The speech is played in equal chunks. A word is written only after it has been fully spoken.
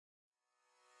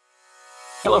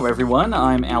Hello, everyone.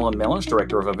 I'm Alan Mellish,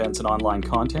 Director of Events and Online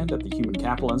Content at the Human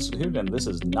Capital Institute, and this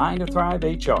is 9 to Thrive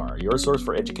HR, your source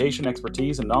for education,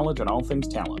 expertise, and knowledge on all things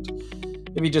talent.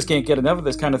 If you just can't get enough of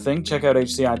this kind of thing, check out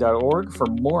hci.org for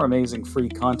more amazing free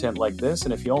content like this.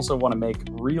 And if you also want to make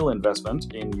real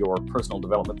investment in your personal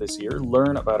development this year,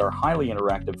 learn about our highly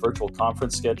interactive virtual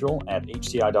conference schedule at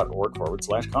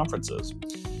hci.org/conferences.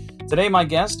 Today, my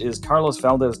guest is Carlos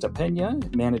Valdez de Pena,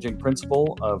 Managing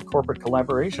Principal of Corporate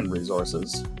Collaboration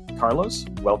Resources. Carlos,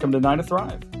 welcome to 9 to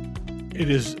Thrive. It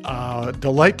is a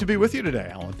delight to be with you today,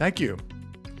 Alan. Thank you.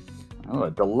 Oh,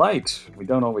 a delight. We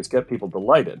don't always get people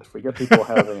delighted. We get people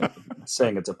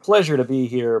saying it's a pleasure to be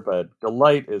here, but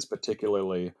delight is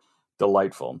particularly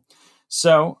delightful.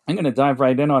 So I'm going to dive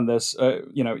right in on this.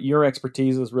 Your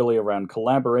expertise is really around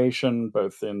collaboration,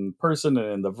 both in person and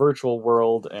in the virtual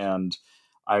world. And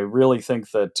I really think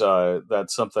that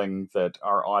that's something that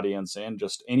our audience and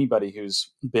just anybody who's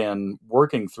been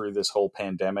working through this whole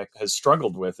pandemic has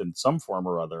struggled with in some form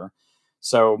or other.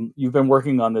 So you've been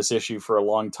working on this issue for a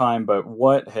long time, but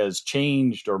what has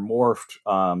changed or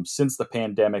morphed since the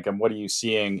pandemic, and what are you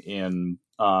seeing in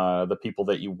the people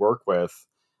that you work with,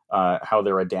 how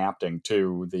they're adapting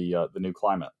to the new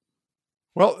climate?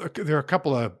 Well, there are a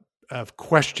couple of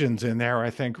questions in there, I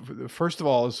think. First of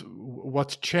all is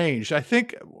what's changed. I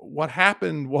think what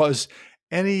happened was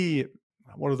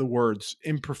what are the words?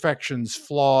 Imperfections,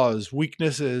 flaws,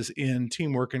 weaknesses in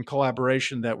teamwork and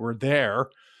collaboration that were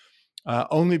there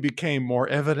only became more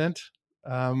evident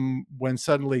when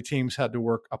suddenly teams had to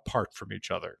work apart from each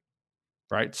other,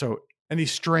 right? So any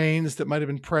strains that might have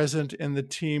been present in the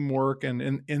teamwork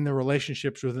and in the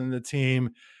relationships within the team,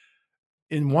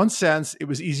 in one sense, it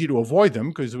was easy to avoid them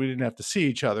because we didn't have to see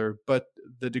each other, but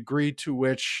the degree to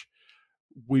which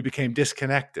we became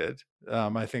disconnected,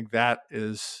 I think that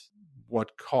is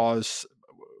what caused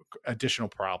additional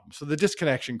problems. So the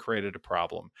disconnection created a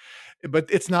problem, but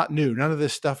it's not new. None of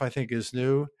this stuff I think is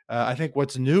new. I think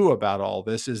what's new about all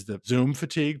this is the Zoom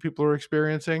fatigue people are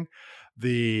experiencing,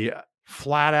 the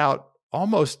flat out,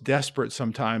 almost desperate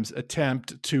sometimes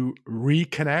attempt to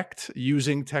reconnect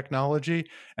using technology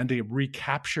and to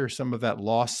recapture some of that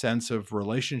lost sense of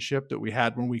relationship that we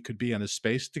had when we could be in a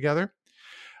space together.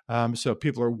 So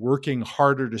people are working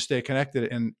harder to stay connected.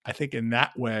 And I think in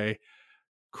that way,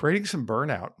 creating some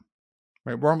burnout,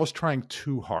 right? We're almost trying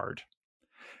too hard.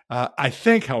 I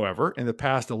think, however, in the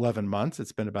past 11 months,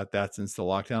 it's been about that since the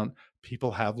lockdown,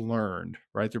 people have learned,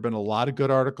 right? There have been a lot of good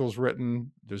articles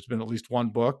written. There's been at least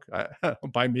one book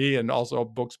by me and also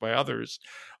books by others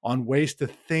on ways to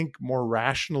think more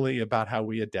rationally about how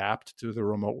we adapt to the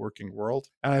remote working world.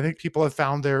 And I think people have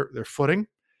found their footing.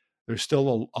 There's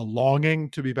still a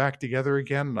longing to be back together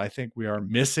again. And I think we are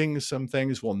missing some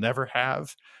things we'll never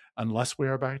have unless we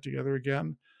are back together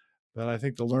again. But I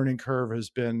think the learning curve has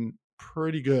been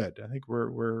pretty good. I think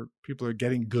we're people are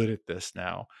getting good at this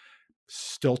now.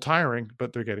 Still tiring,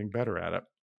 but they're getting better at it.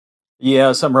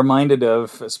 Yes, I'm reminded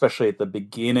of, especially at the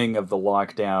beginning of the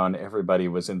lockdown, everybody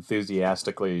was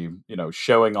enthusiastically,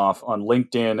 showing off on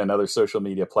LinkedIn and other social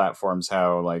media platforms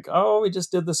how, like, oh, we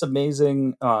just did this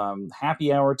amazing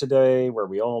happy hour today where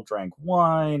we all drank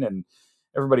wine, and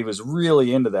everybody was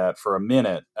really into that for a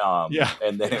minute.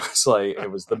 And then it was like,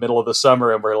 it was the middle of the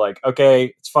summer, and we're like,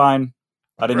 okay, it's fine.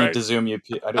 I didn't need to Zoom you.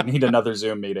 I didn't need another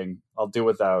Zoom meeting. I'll do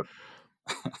without.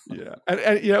 Yeah. And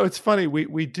it's funny.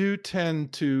 We do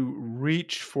tend to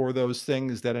reach for those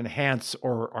things that enhance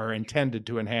or are intended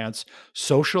to enhance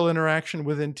social interaction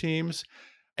within teams.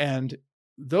 And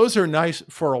those are nice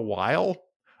for a while.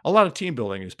 A lot of team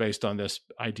building is based on this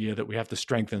idea that we have to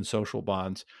strengthen social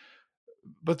bonds.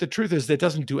 But the truth is that it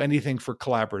doesn't do anything for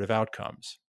collaborative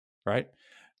outcomes, right?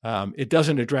 It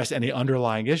doesn't address any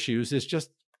underlying issues. It's just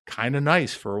kind of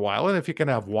nice for a while. And if you can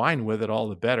have wine with it, all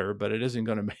the better, but it isn't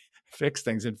going to fix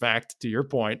things. In fact, to your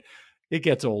point, it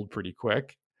gets old pretty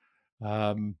quick.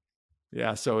 So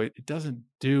it doesn't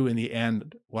do in the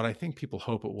end what I think people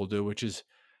hope it will do, which is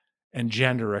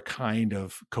engender a kind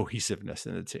of cohesiveness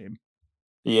in the team.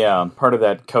 Yeah, part of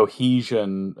that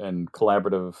cohesion and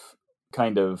collaborative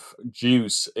kind of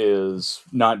juice is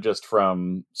not just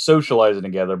from socializing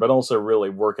together, but also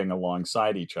really working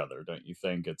alongside each other. Don't you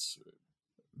think it's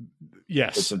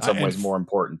in some ways more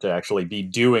important to actually be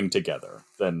doing together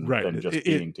than just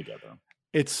being together?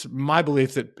 It's my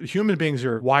belief that human beings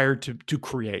are wired to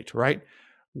create, right?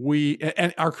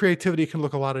 And our creativity can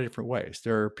look a lot of different ways.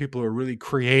 There are people who are really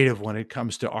creative when it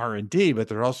comes to R&D, but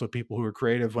there are also people who are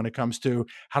creative when it comes to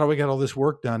how do I get all this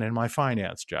work done in my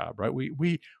finance job, right?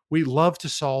 We love to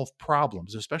solve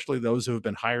problems, especially those who have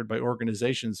been hired by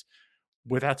organizations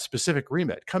with that specific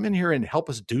remit. Come in here and help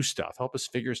us do stuff, help us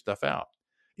figure stuff out.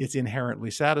 it's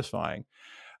inherently satisfying.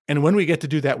 And when we get to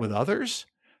do that with others,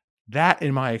 that,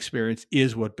 in my experience,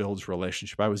 is what builds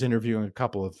relationship. I was interviewing a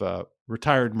couple of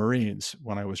retired Marines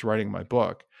when I was writing my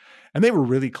book, and they were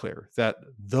really clear that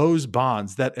those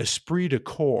bonds, that esprit de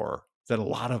corps that a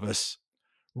lot of us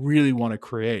really want to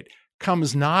create,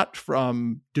 comes not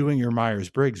from doing your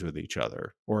Myers-Briggs with each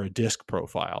other or a disc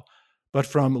profile, but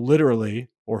from literally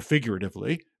or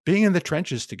figuratively being in the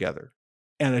trenches together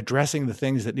and addressing the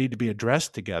things that need to be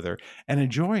addressed together and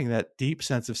enjoying that deep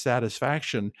sense of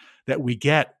satisfaction that we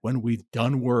get when we've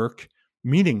done work,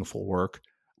 meaningful work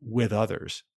with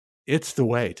others. It's the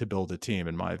way to build a team,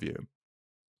 in my view.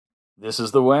 This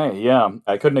is the way. Yeah,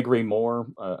 I couldn't agree more.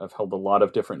 I've held a lot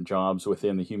of different jobs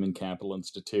within the Human Capital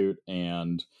Institute,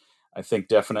 and I think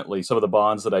definitely some of the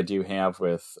bonds that I do have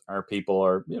with our people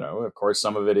are, of course,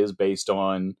 some of it is based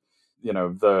on,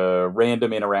 the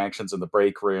random interactions in the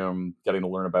break room, getting to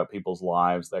learn about people's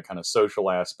lives, that kind of social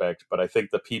aspect. But I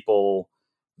think the people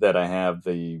that I have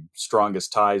the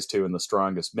strongest ties to and the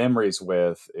strongest memories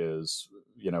with is,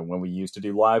 when we used to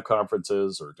do live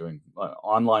conferences or doing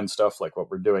online stuff like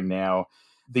what we're doing now.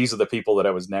 These are the people that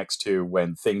I was next to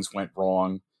when things went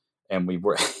wrong and we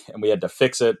had to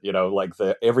fix it,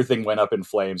 everything went up in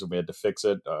flames and we had to fix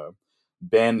it.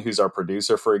 Ben, who's our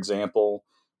producer, for example,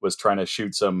 was trying to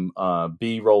shoot some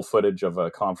B-roll footage of a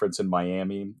conference in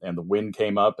Miami, and the wind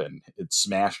came up and it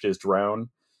smashed his drone.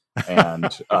 And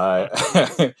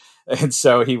and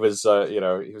so he was he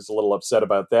was a little upset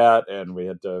about that, and we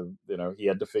had to he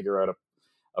had to figure out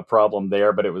a problem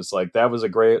there. But it was like that was a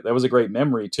great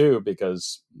memory too,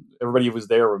 because everybody who was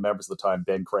there remembers the time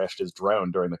Ben crashed his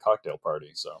drone during the cocktail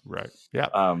party. So right, yeah.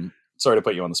 Sorry to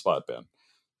put you on the spot, Ben.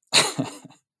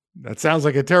 That sounds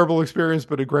like a terrible experience,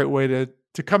 but a great way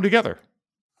to come together.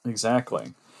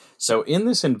 Exactly. So in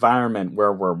this environment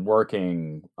where we're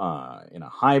working in a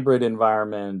hybrid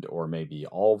environment or maybe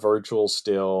all virtual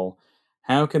still,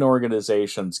 how can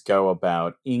organizations go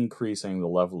about increasing the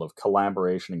level of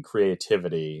collaboration and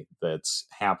creativity that's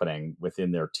happening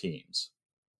within their teams?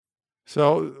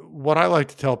 So what I like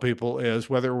to tell people is,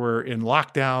 whether we're in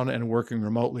lockdown and working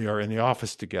remotely or in the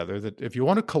office together, that if you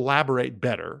want to collaborate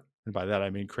better, and by that I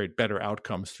mean create better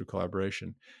outcomes through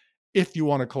collaboration, if you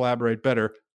want to collaborate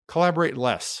better, collaborate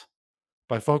less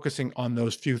by focusing on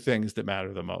those few things that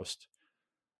matter the most.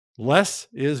 Less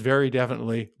is very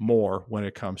definitely more when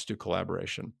it comes to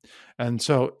collaboration. And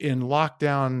so in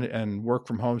lockdown and work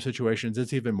from home situations,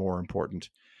 it's even more important.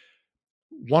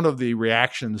 One of the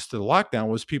reactions to the lockdown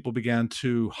was people began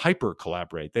to hyper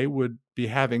collaborate. They would be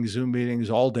having Zoom meetings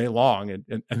all day long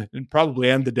and probably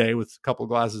end the day with a couple of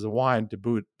glasses of wine to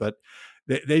boot, but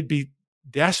they'd be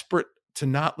desperate to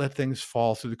not let things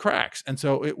fall through the cracks. And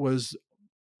so it was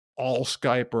all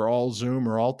Skype or all Zoom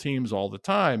or all Teams all the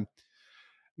time,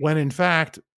 when in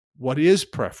fact, what is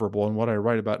preferable, and what I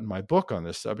write about in my book on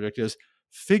this subject, is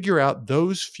figure out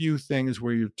those few things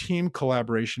where your team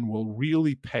collaboration will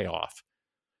really pay off,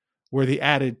 where the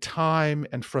added time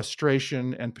and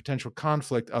frustration and potential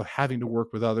conflict of having to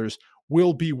work with others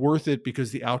will be worth it,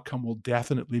 because the outcome will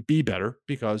definitely be better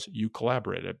because you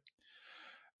collaborated.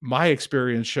 My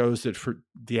experience shows that for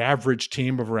the average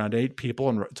team of around 8 people,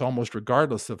 and it's almost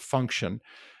regardless of function,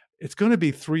 it's going to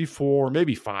be 3, 4,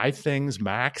 maybe 5 things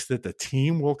max that the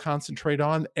team will concentrate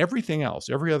on. Everything else,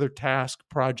 every other task,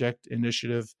 project,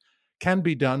 initiative, can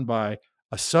be done by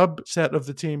a subset of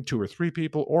the team, 2 or 3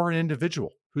 people, or an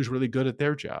individual who's really good at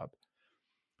their job.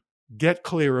 Get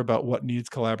clear about what needs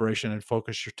collaboration and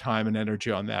focus your time and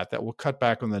energy on that. That will cut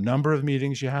back on the number of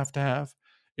meetings you have to have.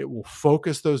 It will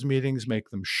focus those meetings, make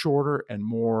them shorter and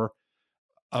more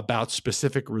about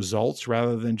specific results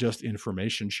rather than just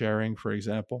information sharing, for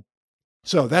example.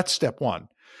 So that's step one.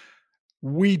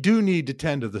 We do need to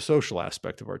tend to the social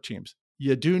aspect of our teams.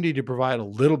 You do need to provide a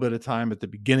little bit of time at the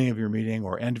beginning of your meeting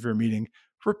or end of your meeting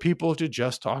for people to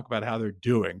just talk about how they're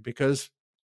doing, because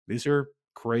these are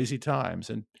crazy times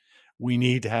and we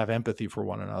need to have empathy for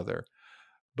one another.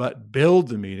 But build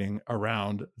the meeting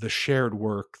around the shared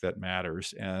work that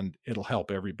matters, and it'll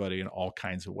help everybody in all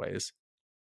kinds of ways.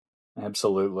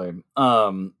 Absolutely.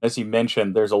 As you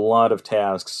mentioned, there's a lot of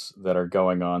tasks that are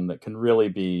going on that can really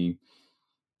be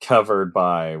covered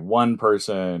by one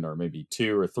person or maybe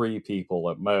 2 or 3 people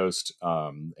at most,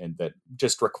 and that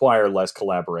just require less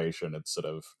collaboration. It's sort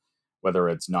of, whether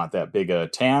it's not that big a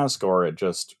task or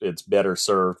it's better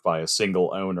served by a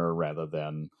single owner rather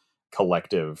than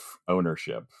collective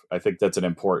ownership. I think that's an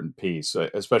important piece,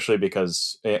 especially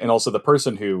because, and also the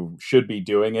person who should be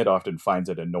doing it often finds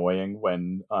it annoying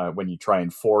when you try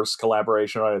and force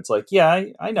collaboration on it. It's like, yeah,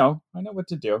 I know what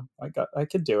to do. I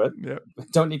can do it. Yeah.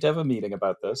 Don't need to have a meeting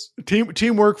about this.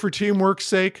 Teamwork for teamwork's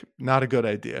sake, not a good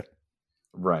idea.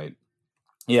 Right.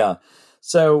 Yeah.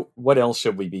 So, what else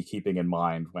should we be keeping in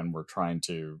mind when we're trying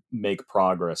to make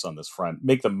progress on this front,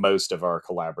 make the most of our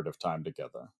collaborative time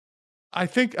together? I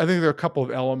think there are a couple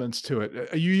of elements to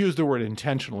it. You used the word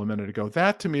intentional a minute ago.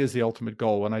 That to me is the ultimate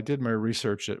goal. When I did my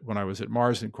research when I was at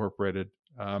Mars Incorporated,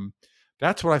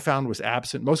 that's what I found was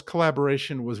absent. Most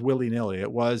collaboration was willy-nilly.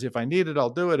 It was, if I need it, I'll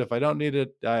do it. If I don't need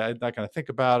it, I'm not going to think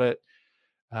about it.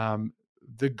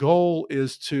 The goal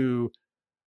is to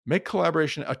make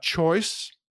collaboration a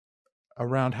choice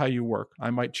around how you work.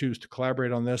 I might choose to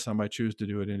collaborate on this. I might choose to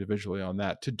do it individually on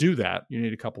that. To do that, you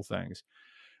need a couple things.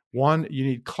 One, you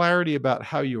need clarity about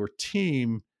how your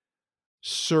team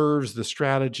serves the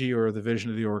strategy or the vision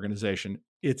of the organization.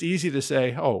 It's easy to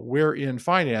say, oh, we're in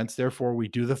finance, therefore we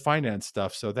do the finance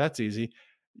stuff. So that's easy.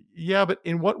 Yeah, but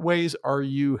in what ways are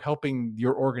you helping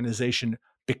your organization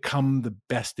become the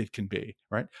best it can be,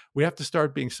 right? We have to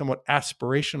start being somewhat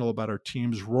aspirational about our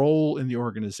team's role in the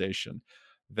organization.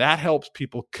 That helps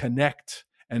people connect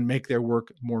and make their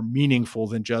work more meaningful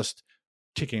than just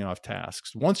ticking off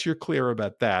tasks. Once you're clear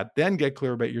about that, then get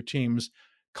clear about your team's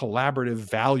collaborative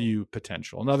value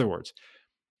potential. In other words,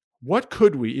 what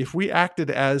could we, if we acted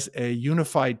as a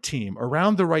unified team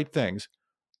around the right things,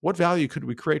 what value could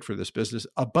we create for this business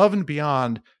above and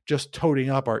beyond just toting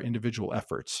up our individual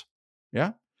efforts?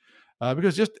 Yeah.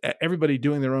 Because just everybody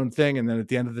doing their own thing and then at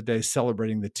the end of the day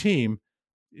celebrating the team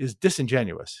is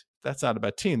disingenuous. That's not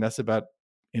about team. That's about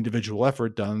individual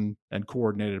effort done and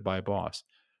coordinated by a boss.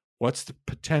 What's the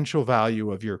potential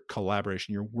value of your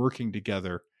collaboration? You're working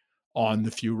together on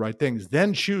the few right things.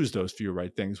 Then choose those few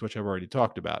right things, which I've already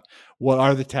talked about. What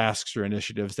are the tasks or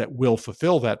initiatives that will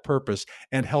fulfill that purpose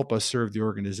and help us serve the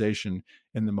organization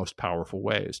in the most powerful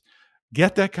ways?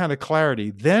 Get that kind of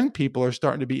clarity. Then people are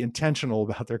starting to be intentional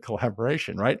about their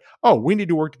collaboration, right? Oh, we need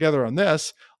to work together on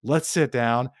this. Let's sit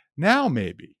down. Now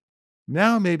maybe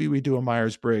we do a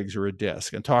Myers-Briggs or a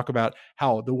DISC and talk about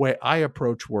how the way I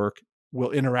approach work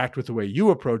will interact with the way you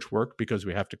approach work because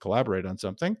we have to collaborate on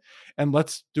something. And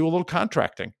let's do a little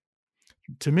contracting.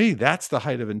 To me, that's the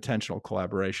height of intentional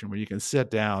collaboration, where you can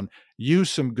sit down, use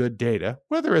some good data,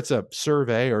 whether it's a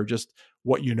survey or just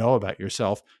what you know about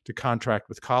yourself, to contract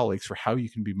with colleagues for how you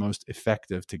can be most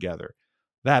effective together.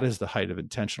 That is the height of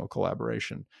intentional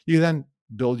collaboration. You then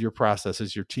build your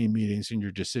processes, your team meetings, and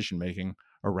your decision-making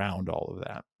around all of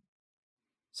that.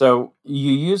 So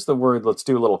you use the word "let's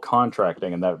do a little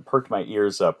contracting," and that perked my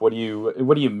ears up. What do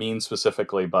you mean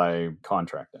specifically by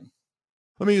contracting?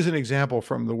 Let me use an example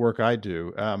from the work I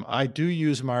do. I do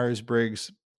use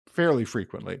Myers-Briggs fairly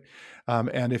frequently.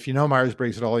 And if you know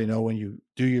Myers-Briggs at all, you know when you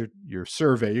do your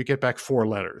survey, you get back 4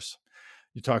 letters.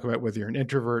 You talk about whether you're an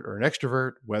introvert or an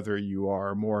extrovert, whether you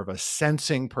are more of a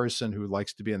sensing person who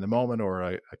likes to be in the moment, or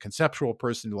a conceptual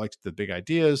person who likes the big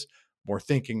ideas, more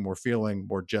thinking, more feeling,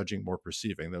 more judging, more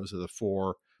perceiving. Those are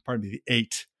the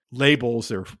 8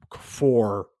 labels or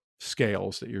 4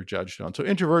 scales that you're judged on. So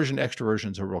introversion,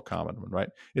 extroversion is a real common one, right?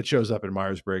 It shows up in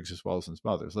Myers-Briggs as well as in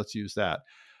some others. Let's use that.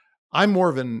 I'm more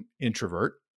of an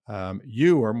introvert.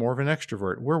 You are more of an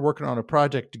extrovert. We're working on a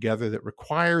project together that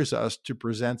requires us to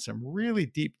present some really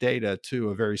deep data to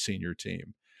a very senior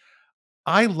team.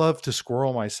 I love to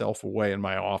squirrel myself away in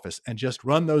my office and just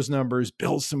run those numbers,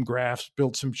 build some graphs,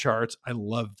 build some charts. I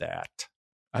love that.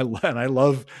 And I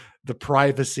love the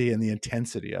privacy and the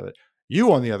intensity of it.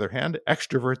 You, on the other hand,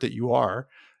 extrovert that you are,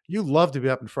 you love to be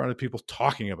up in front of people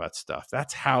talking about stuff.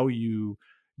 That's how you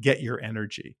get your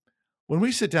energy. When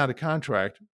we sit down to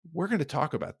contract, we're going to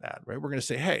talk about that, right? We're going to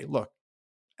say, hey, look,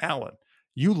 Alan,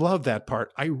 you love that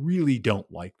part. I really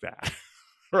don't like that,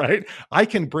 right? I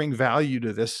can bring value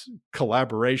to this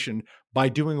collaboration by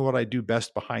doing what I do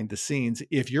best behind the scenes.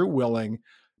 If you're willing,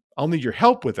 I'll need your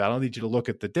help with that. I'll need you to look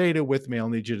at the data with me. I'll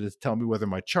need you to tell me whether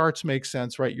my charts make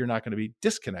sense, right? You're not going to be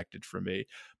disconnected from me.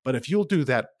 But if you'll do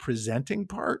that presenting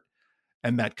part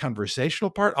and that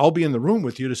conversational part, I'll be in the room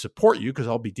with you to support you because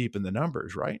I'll be deep in the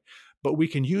numbers, right? But we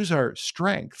can use our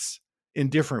strengths in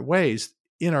different ways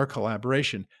in our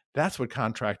collaboration. That's what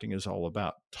contracting is all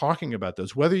about. Talking about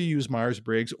those, whether you use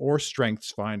Myers-Briggs or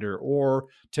StrengthsFinder or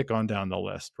tick on down the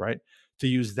list, right? To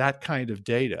use that kind of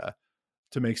data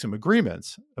to make some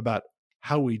agreements about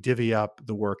how we divvy up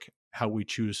the work, how we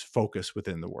choose focus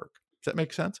within the work. Does that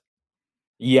make sense?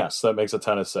 Yes, that makes a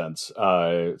ton of sense.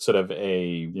 Sort of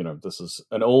this is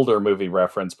an older movie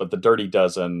reference, but The Dirty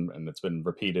Dozen, and it's been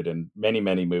repeated in many,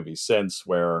 many movies since,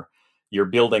 where you're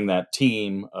building that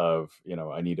team of,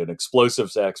 I need an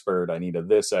explosives expert, I need a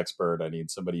this expert, I need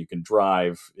somebody who can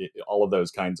drive, all of those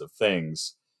kinds of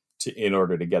things in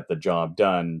order to get the job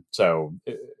done. So,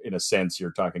 in a sense,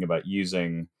 you're talking about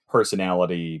using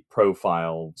personality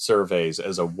profile surveys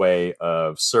as a way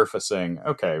of surfacing,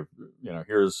 okay,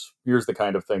 here's the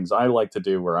kind of things I like to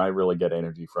do where I really get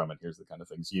energy from, and here's the kind of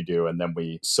things you do, and then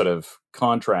we sort of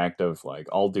contract of like,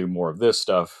 I'll do more of this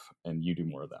stuff and you do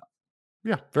more of that.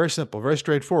 Yeah, very simple, very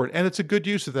straightforward. And it's a good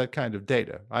use of that kind of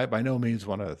data. I by no means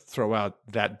want to throw out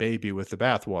that baby with the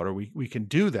bathwater. We can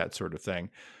do that sort of thing,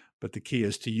 but the key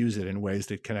is to use it in ways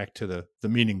that connect to the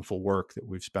meaningful work that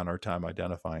we've spent our time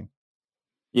identifying.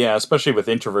 Yeah, especially with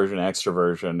introversion,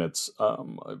 extroversion, it's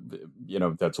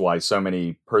that's why so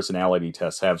many personality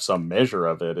tests have some measure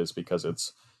of it, is because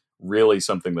it's really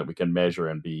something that we can measure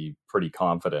and be pretty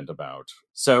confident about.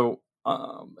 So,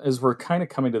 as we're kind of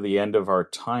coming to the end of our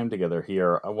time together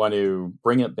here, I want to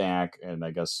bring it back, and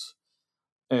I guess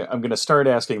I'm going to start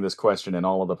asking this question in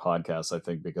all of the podcasts, I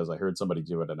think, because I heard somebody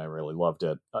do it and I really loved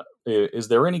it. Is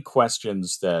there any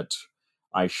questions that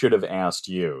I should have asked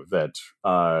you that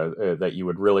you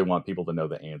would really want people to know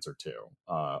the answer to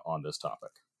on this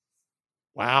topic?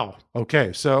 Wow.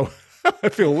 Okay. So I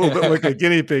feel a little bit like a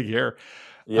guinea pig here.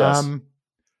 Yes.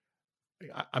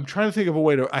 I'm trying to think of a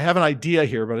way I have an idea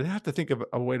here, but I have to think of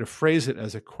a way to phrase it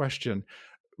as a question.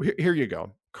 Here you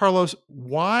go. Carlos,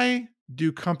 why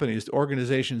do companies,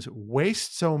 organizations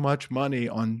waste so much money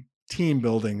on team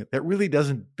building that really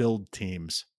doesn't build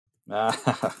teams?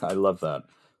 I love that.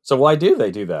 So why do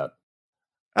they do that?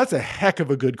 That's a heck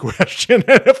of a good question.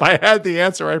 If I had the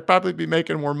answer, I'd probably be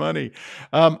making more money.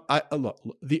 Look,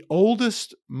 the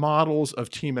oldest models of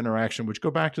team interaction, which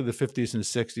go back to the 50s and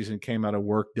 60s and came out of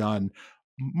work done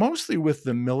mostly with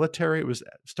the military. It was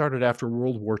started after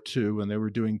World War II, and they were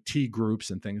doing T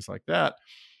groups and things like that.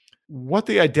 What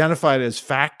they identified as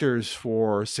factors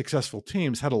for successful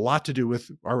teams had a lot to do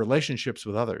with our relationships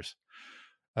with others.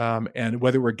 And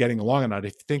whether we're getting along or not.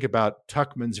 If you think about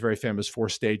Tuckman's very famous 4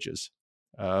 stages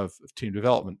of team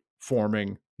development: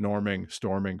 forming, norming,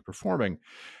 storming, performing.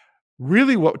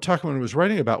 Really what Tuckman was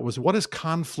writing about was, what does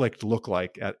conflict look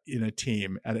like in a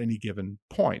team at any given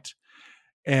point?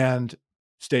 And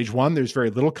stage 1, there's very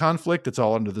little conflict. It's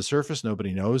all under the surface.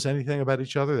 Nobody knows anything about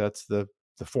each other. That's the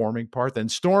forming part. Then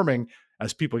storming,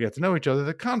 as people get to know each other,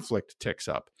 the conflict ticks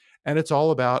up. And it's all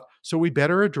about, so we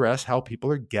better address how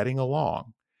people are getting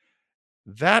along.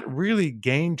 That really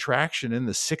gained traction in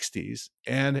the 60s,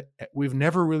 and we've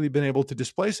never really been able to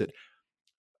displace it.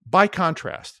 By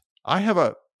contrast, I have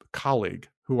a colleague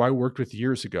who I worked with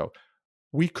years ago.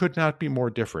 We could not be more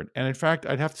different. And in fact,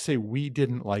 I'd have to say we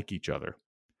didn't like each other.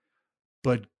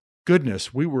 But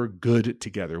goodness, we were good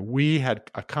together. We had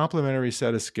a complementary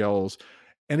set of skills.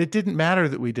 And it didn't matter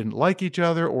that we didn't like each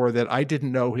other, or that I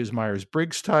didn't know his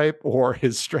Myers-Briggs type or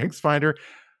his StrengthsFinder.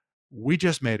 We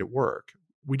just made it work.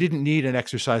 We didn't need an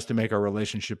exercise to make our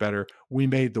relationship better. We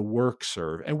made the work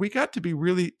serve. And we got to be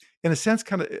really, in a sense,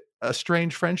 kind of a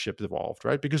strange friendship evolved,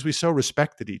 right? Because we so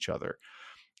respected each other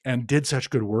and did such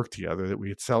good work together that we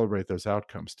could celebrate those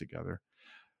outcomes together.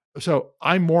 So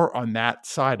I'm more on that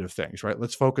side of things, right?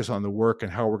 Let's focus on the work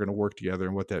and how we're going to work together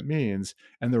and what that means.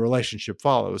 And the relationship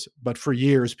follows. But for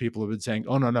years, people have been saying,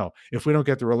 oh, no. If we don't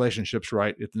get the relationships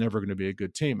right, it's never going to be a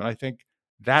good team. And I think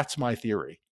that's my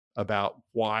theory about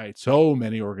why so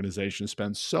many organizations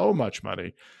spend so much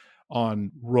money on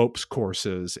ropes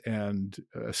courses and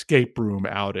escape room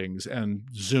outings and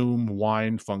Zoom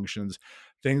wine functions,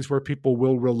 things where people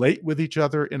will relate with each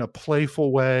other in a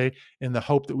playful way in the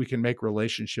hope that we can make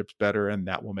relationships better, and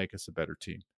that will make us a better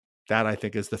team. That, I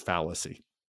think, is the fallacy.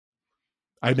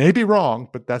 I may be wrong,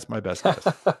 but that's my best guess.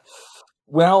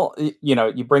 Well,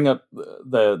 you bring up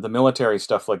the military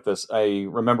stuff like this. I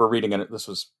remember reading it. This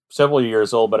was several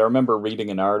years old, but I remember reading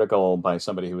an article by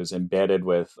somebody who was embedded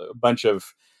with a bunch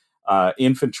of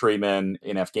infantrymen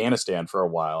in Afghanistan for a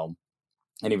while,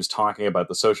 and he was talking about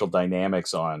the social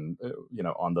dynamics on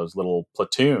those little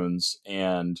platoons.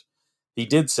 And he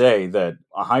did say that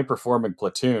a high performing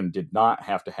platoon did not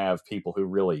have to have people who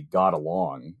really got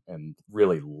along and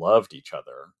really loved each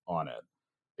other on it.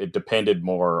 It depended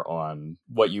more on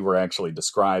what you were actually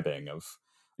describing of,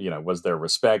 was there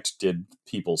respect? Did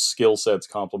people's skill sets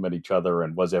complement each other?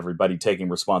 And was everybody taking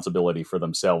responsibility for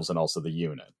themselves and also the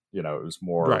unit? It was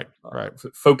more right.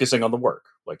 Focusing on the work,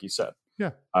 like you said.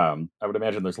 Yeah. I would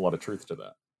imagine there's a lot of truth to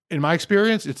that. In my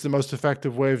experience, it's the most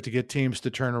effective way to get teams to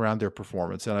turn around their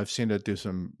performance. And I've seen it do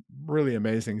some really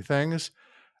amazing things.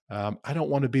 I don't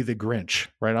want to be the Grinch,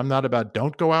 right? I'm not about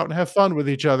don't go out and have fun with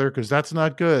each other because that's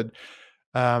not good.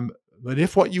 But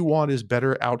if what you want is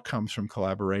better outcomes from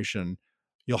collaboration,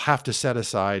 you'll have to set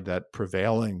aside that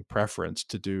prevailing preference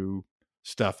to do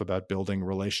stuff about building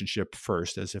relationship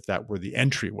first, as if that were the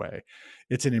entryway.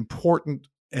 It's an important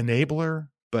enabler,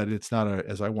 but it's not a,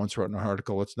 as I once wrote in an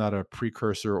article, it's not a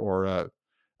precursor or a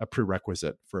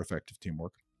prerequisite for effective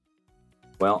teamwork.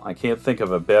 Well, I can't think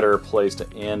of a better place to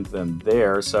end than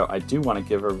there. So I do want to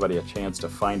give everybody a chance to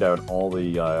find out all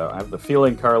the. I have the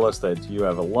feeling, Carlos, that you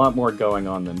have a lot more going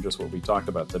on than just what we talked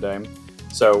about today.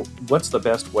 So, what's the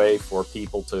best way for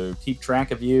people to keep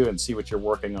track of you and see what you're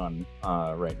working on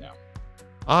right now?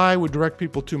 I would direct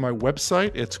people to my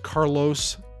website. It's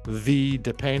Carlos V.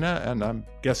 DePena, and I'm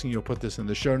guessing you'll put this in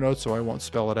the show notes, so I won't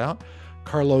spell it out.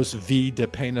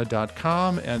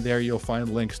 carlosvdepena.com, and there you'll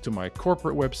find links to my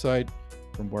corporate website,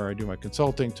 from where I do my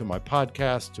consulting, to my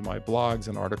podcast, to my blogs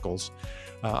and articles.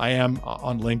 I am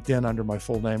on LinkedIn under my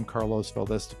full name, Carlos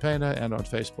Valdez DePena, and on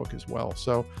Facebook as well.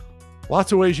 So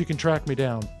lots of ways you can track me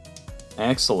down.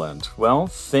 Excellent. Well,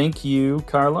 thank you,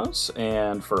 Carlos.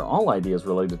 And for all ideas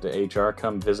related to HR,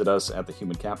 come visit us at the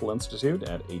Human Capital Institute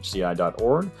at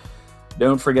hci.org.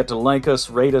 Don't forget to like us,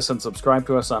 rate us, and subscribe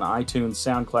to us on iTunes,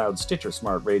 SoundCloud, Stitcher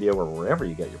Smart Radio, or wherever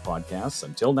you get your podcasts.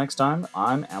 Until next time,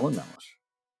 I'm Alan Mellish.